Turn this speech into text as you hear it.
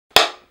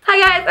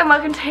Hi guys and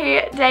welcome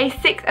to day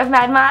 6 of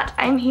Mad March.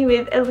 I'm here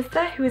with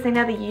Elissa, who is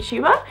another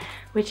YouTuber,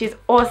 which is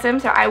awesome,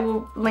 so I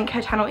will link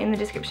her channel in the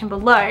description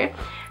below.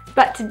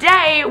 But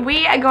today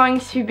we are going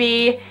to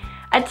be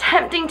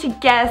attempting to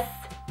guess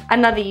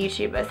another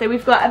YouTuber. So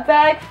we've got a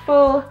bag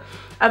full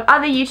of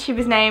other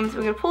YouTubers' names,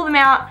 we're going to pull them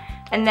out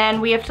and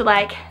then we have to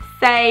like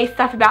say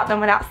stuff about them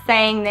without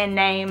saying their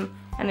name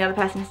and the other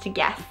person has to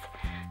guess.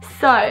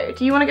 So,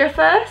 do you want to go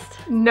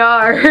first? No.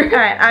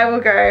 Alright, I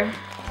will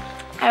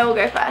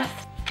go first.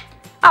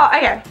 Oh,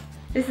 okay.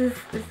 This is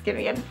gonna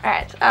be good.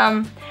 Alright.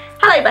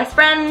 Hello best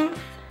friends.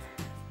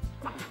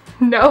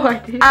 No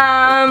idea.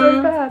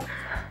 So bad.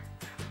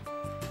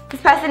 This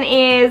person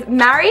is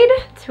married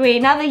to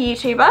another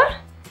YouTuber.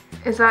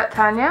 Is that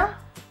Tanya?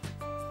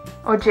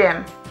 Or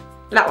Jim?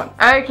 That one.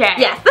 Okay.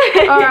 Yes.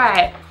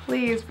 Alright.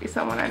 Please be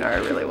someone I know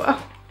really well.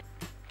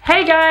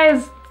 Hey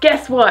guys,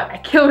 guess what? I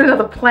killed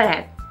another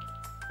plant.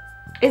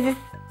 Is this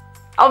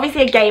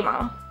obviously a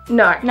gamer?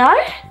 No. No?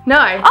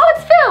 No. Oh,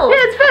 it's Phil! Yeah,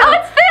 it's Phil! Oh,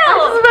 it's Phil!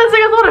 That's the first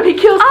thing I thought of. He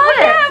kills plants.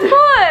 Oh,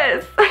 yeah,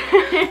 of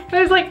course!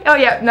 I was like, oh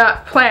yeah, no,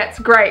 plants,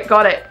 great,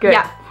 got it, good.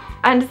 Yeah,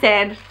 I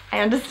understand. I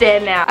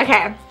understand now. Okay,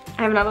 I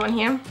have another one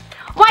here.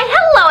 Why,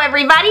 hello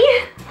everybody!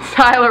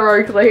 Tyler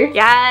Oakley.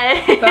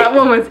 Yeah. That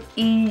one was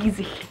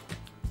easy.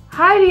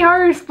 Heidi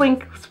Ho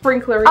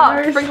Sprinkler.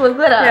 Oh, Sprinkler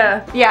Glitter.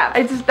 Yeah.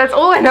 Yeah. That's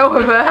all I know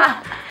of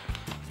her.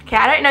 Okay,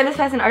 I don't know this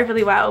person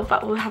overly well,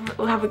 but we'll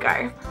have a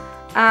go.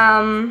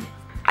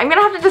 I'm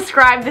gonna have to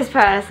describe this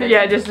person.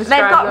 Yeah, just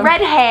describe They've got them.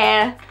 red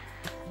hair.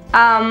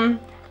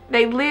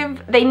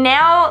 They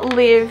now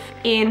live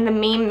in the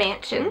meme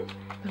mansion.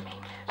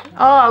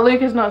 Oh,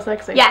 Luke is not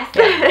sexy. Yes.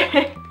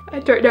 Yeah. I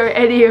don't know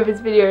any of his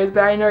videos,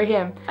 but I know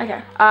him.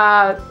 Okay.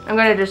 I'm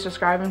gonna just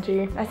describe him to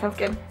you. That sounds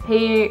good.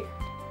 He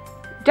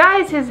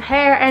dyes his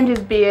hair and his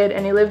beard,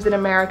 and he lives in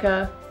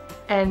America,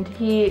 and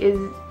he is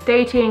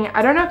dating,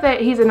 I don't know if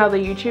he's another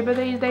YouTuber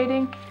that he's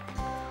dating.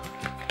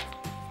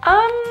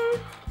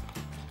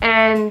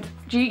 And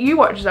you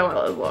watch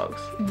Zoella's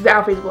vlogs,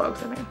 Alfie's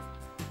vlogs, I mean.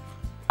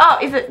 Oh,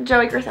 is it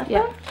Joey Graceffa?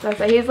 Yeah, that's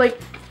it. He's like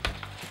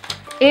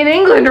in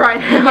England right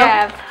now.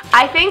 Yeah,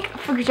 I think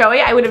for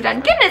Joey I would have done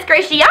goodness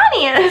gracious.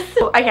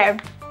 Okay,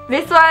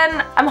 this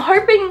one I'm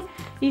hoping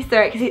you saw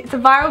it because it's a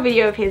viral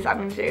video of his.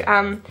 I'm gonna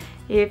do.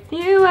 If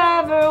you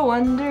ever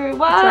wonder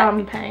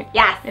what. Paint.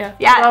 Yes. Yeah.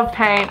 Yes. Love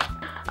paint.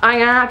 I'm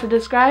gonna have to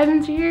describe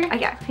him to you.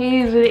 Okay.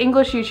 He's an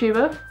English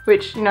YouTuber,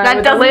 which, you know,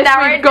 that the list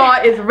narrow we've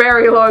got is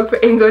very low for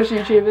English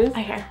YouTubers.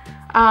 Okay.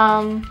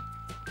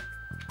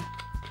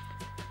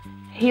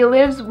 He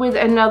lives with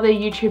another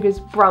YouTuber's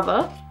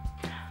brother.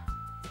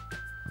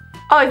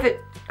 Oh, is it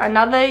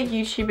another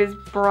YouTuber's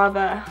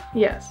brother?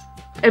 Yes.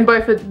 And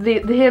both of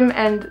him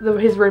and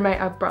his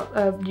roommate are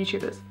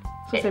YouTubers.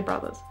 So say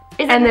brothers.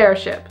 And they're a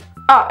ship.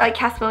 Oh, like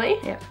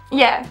Casperly? Yeah.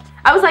 Yeah.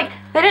 I was like,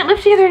 they don't live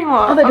together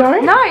anymore. Oh, they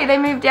don't? No, they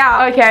moved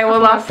out. Okay, well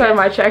last time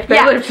I checked,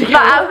 they lived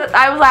together. But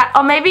I was like,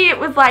 oh, maybe it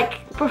was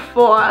like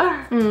before.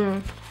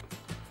 Mm.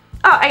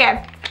 Oh,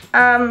 okay.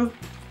 I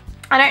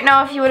don't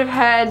know if you would have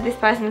heard this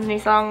person's new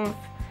songs.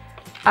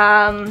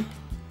 Probably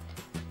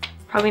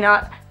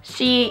not.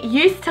 She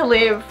used to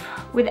live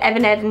with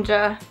Evan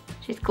Edinger.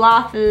 She's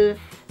glasses.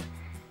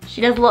 She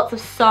does lots of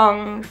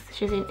songs.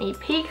 She has an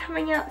EP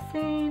coming out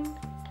soon.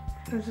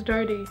 This is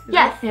Dodie.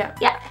 Yes. Yeah.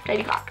 Yeah.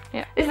 Dodie Clark.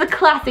 Yeah. This is a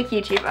classic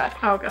YouTuber.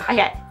 Oh god.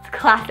 Okay. It's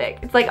classic.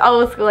 It's like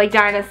old school, like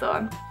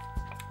dinosaur.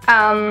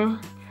 Oh,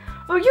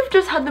 you've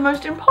just had the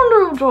most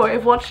imponderable joy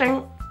of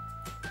watching,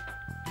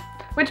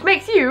 which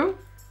makes you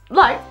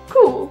like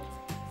cool.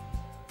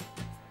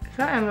 Is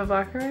that Emma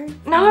Bakari?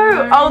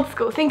 No, old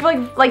school. Think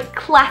of like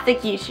classic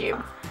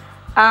YouTube.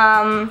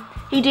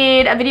 He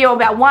did a video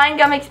about wine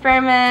gum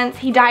experiments.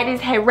 He dyed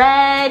his hair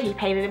red. He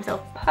painted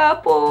himself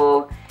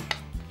purple.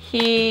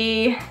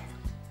 He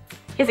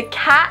has a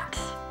cat.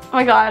 Oh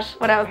my gosh,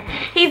 what else?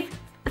 He's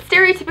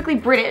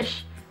stereotypically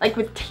British, like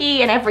with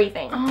tea and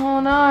everything.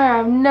 Oh no, I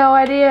have no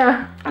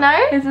idea.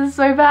 No? This is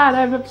so bad.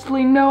 I have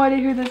absolutely no idea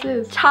who this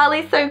is.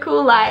 Charlie's So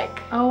Cool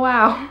like. Oh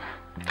wow.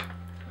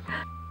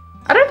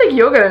 I don't think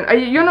you're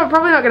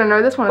probably not gonna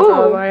know this one as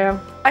well as I am.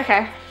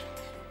 Okay.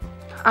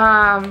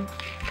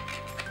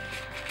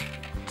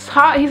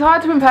 He's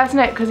hard to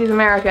impersonate because he's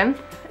American,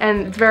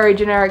 and it's very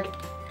generic,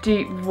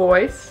 deep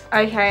voice.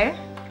 Okay.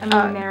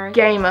 American.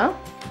 Gamer.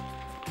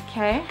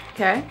 Okay.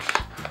 Okay.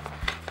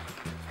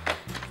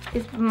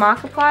 Is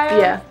Markiplier?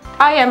 Yeah.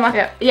 Oh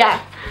yeah, Yeah.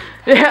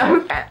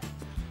 Yeah.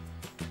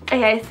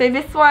 Okay, so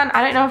this one,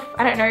 I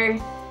don't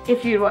know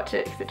if you'd watch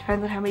it because it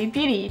depends on how many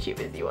beauty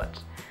YouTubers you watch.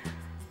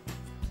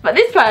 But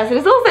this person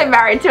is also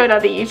married to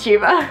another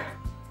YouTuber.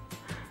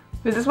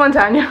 Is this one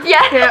Tanya?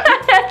 Yeah. Yeah.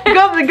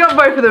 got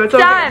both of them. It's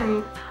all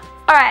done.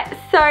 Alright,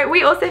 so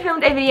we also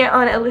filmed a video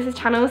on ELISSA'S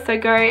channel, so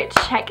go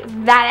check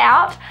that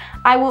out.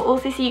 I will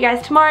also see you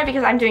guys tomorrow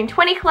because I'm doing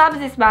 20 collabs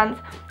this month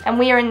and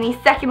we are in the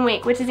second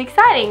week, which is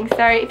exciting.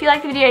 So if you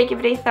like the video, give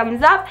it a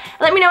thumbs up.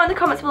 Let me know in the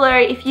comments below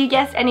if you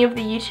guessed any of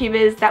the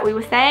YouTubers that we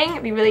were saying.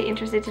 I'd be really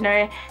interested to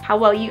know how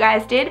well you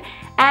guys did.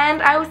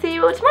 And I will see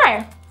you all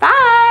tomorrow.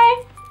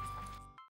 Bye!